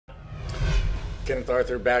Kenneth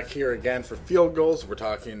Arthur back here again for Field Goals. We're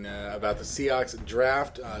talking about the Seahawks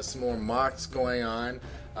draft, some more mocks going on.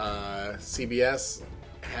 CBS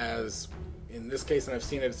has, in this case, and I've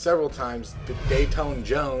seen it several times, the Datone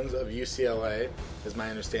Jones of UCLA, is my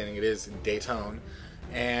understanding it is Datone.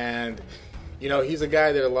 And, you know, he's a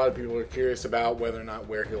guy that a lot of people are curious about whether or not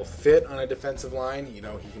where he'll fit on a defensive line. You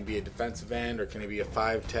know, he can be a defensive end or can he be a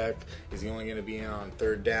 5 tech? Is he only going to be on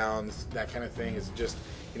third downs? That kind of thing. Is just,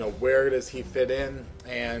 you know, where does he fit in?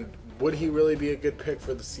 And would he really be a good pick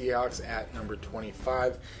for the Seahawks at number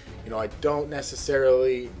 25? You know, I don't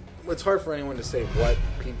necessarily, it's hard for anyone to say what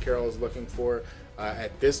Pete Carroll is looking for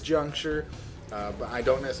at this juncture. But I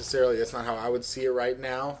don't necessarily, that's not how I would see it right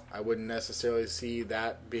now. I wouldn't necessarily see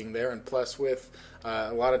that being there. And plus with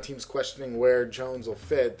a lot of teams questioning where Jones will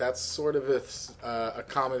fit, that's sort of a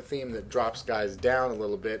common theme that drops guys down a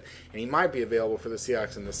little bit. And he might be available for the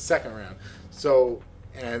Seahawks in the second round. So,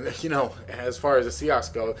 and you know, as far as the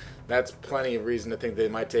Seahawks go, that's plenty of reason to think they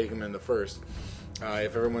might take him in the first.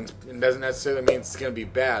 If everyone's, it doesn't necessarily mean it's going to be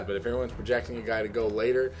bad, but if everyone's projecting a guy to go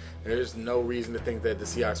later, there's no reason to think that the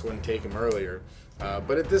Seahawks wouldn't take him earlier.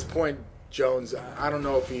 But at this point, Jones, I don't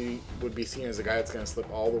know if he would be seen as a guy that's going to slip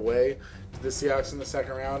all the way to the Seahawks in the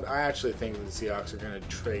second round. I actually think that the Seahawks are going to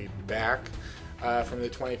trade back from the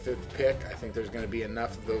 25th pick. I think there's going to be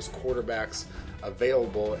enough of those quarterbacks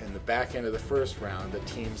available in the back end of the first round. The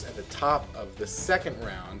teams at the top of the second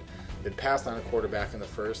round that passed on a quarterback in the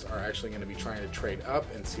first are actually going to be trying to trade up,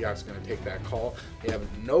 and Seahawks are going to take that call. They have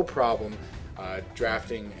no problem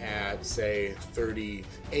drafting at, say,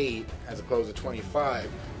 38 as opposed to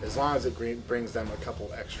 25, as long as it brings them a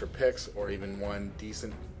couple extra picks or even one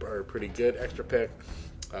decent or pretty good extra pick.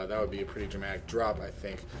 That would be a pretty dramatic drop, I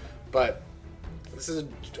think. But this is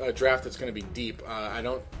a draft that's going to be deep. I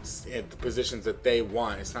don't, at the positions that they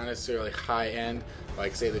want, it's not necessarily high end,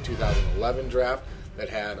 like, say, the 2011 draft that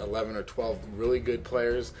had 11 or 12 really good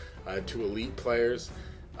players, 2 elite players,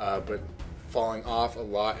 but falling off a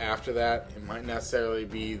lot after that. It might necessarily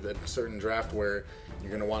be the certain draft where you're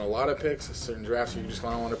going to want a lot of picks, certain drafts you're just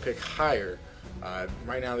going to want to pick higher.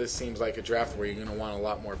 Right now this seems like a draft where you're going to want a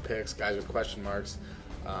lot more picks, guys with question marks.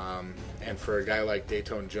 And for a guy like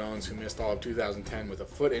Datone Jones, who missed all of 2010 with a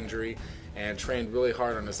foot injury and trained really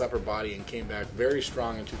hard on his upper body and came back very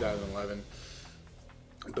strong in 2011,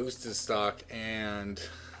 boost his stock.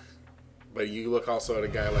 But you look also at a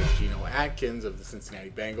guy like Geno Atkins of the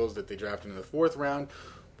Cincinnati Bengals that they drafted in the 4th round,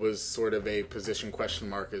 was sort of a position question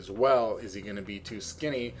mark as well. Is he going to be too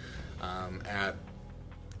skinny at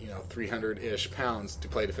 300-ish pounds to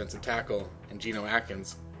play defensive tackle? And Geno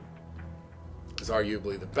Atkins is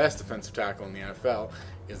arguably the best defensive tackle in the NFL.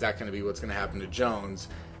 Is that going to be what's going to happen to Jones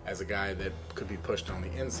as a guy that could be pushed on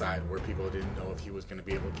the inside, where people didn't know if he was going to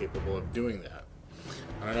be capable of doing that?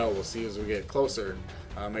 I don't know. We'll see as we get closer.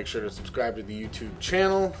 Make sure to subscribe to the YouTube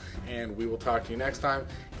channel, and we will talk to you next time.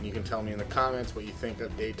 And you can tell me in the comments what you think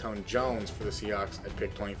of Datone Jones for the Seahawks at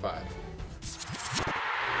pick 25.